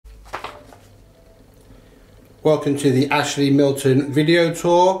Welcome to the Ashley Milton video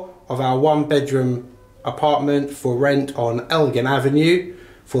tour of our one-bedroom apartment for rent on Elgin Avenue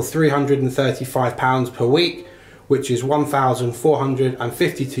for £335 per week, which is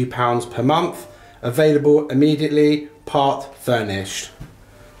 £1,452 per month, available immediately, part furnished.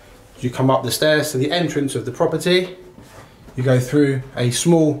 You come up the stairs to the entrance of the property, you go through a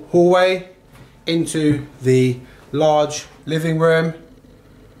small hallway into the large living room.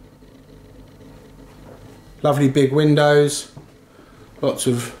 Lovely big windows, lots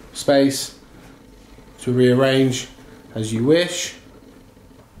of space to rearrange as you wish.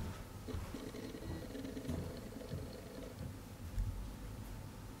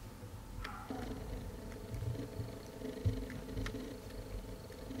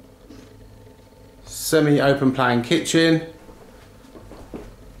 Semi-open plan kitchen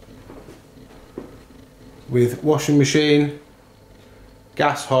with washing machine,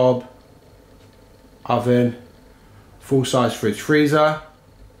 gas hob, oven, full-size fridge freezer.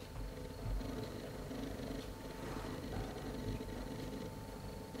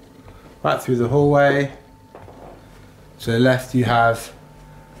 Right through the hallway. To the left you have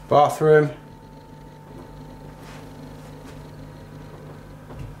bathroom.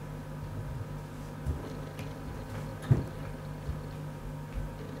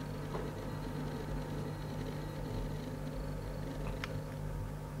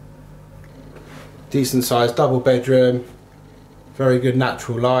 Decent sized double bedroom, very good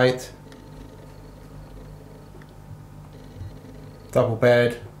natural light, double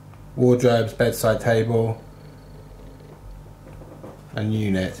bed, wardrobes, bedside table and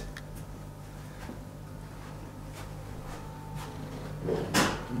unit.